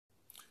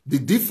The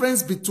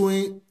difference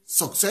between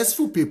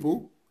successful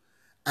people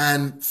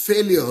and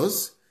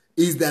failures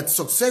is that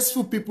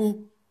successful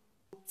people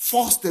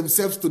force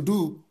themselves to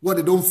do what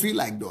they don't feel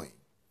like doing.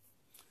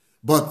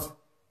 But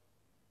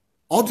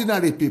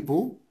ordinary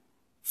people,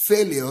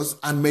 failures,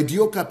 and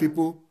mediocre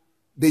people,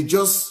 they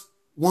just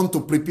want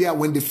to prepare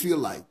when they feel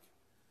like.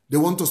 They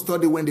want to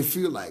study when they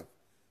feel like.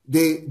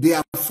 They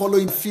are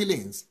following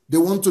feelings. They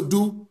want to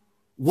do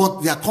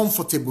what they are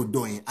comfortable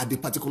doing at the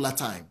particular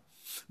time.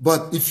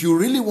 But if you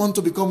really want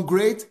to become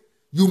great,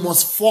 you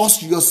must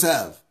force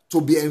yourself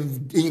to be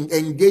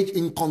engaged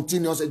in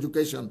continuous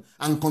education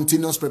and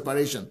continuous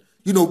preparation.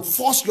 You know,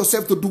 force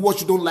yourself to do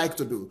what you don't like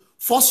to do.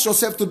 Force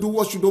yourself to do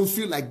what you don't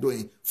feel like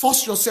doing.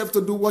 Force yourself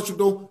to do what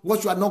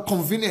you are not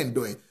convenient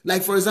doing.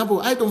 Like, for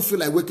example, I don't feel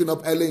like waking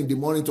up early in the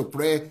morning to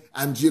pray,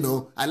 and, you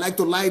know, I like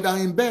to lie down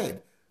in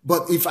bed.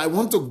 But if I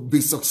want to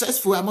be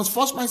successful, I must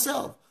force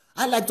myself.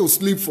 I like to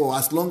sleep for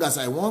as long as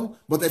I want,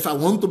 but if I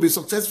want to be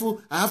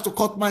successful, I have to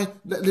cut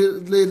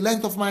the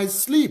length of my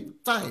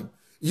sleep time.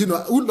 You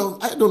know,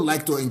 I don't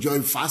like to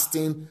enjoy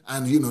fasting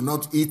and, you know,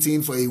 not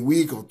eating for a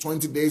week or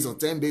 20 days or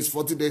 10 days,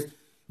 40 days.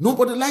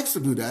 Nobody likes to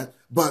do that.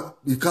 But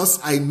because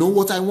I know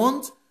what I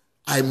want,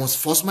 I must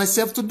force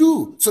myself to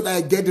do so that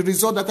I get the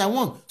result that I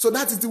want. So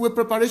that is the way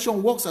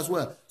preparation works as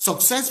well.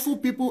 Successful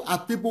people are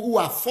people who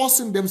are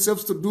forcing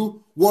themselves to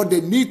do what they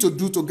need to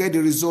do to get the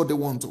result they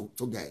want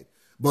to get.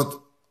 But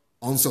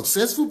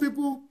unsuccessful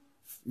people,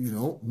 you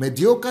know,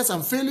 mediocres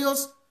and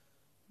failures,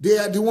 they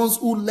are the ones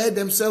who let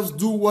themselves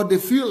do what they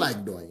feel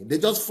like doing. They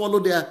just follow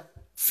their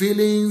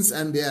feelings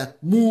and their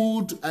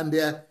mood and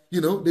their,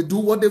 you know, they do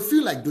what they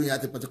feel like doing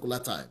at a particular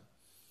time.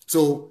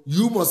 So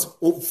you must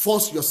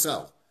force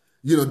yourself.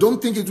 You know,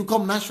 don't think it will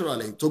come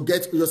naturally. To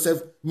get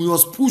yourself, you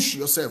must push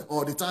yourself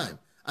all the time.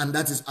 And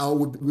that is how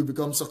we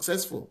become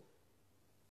successful.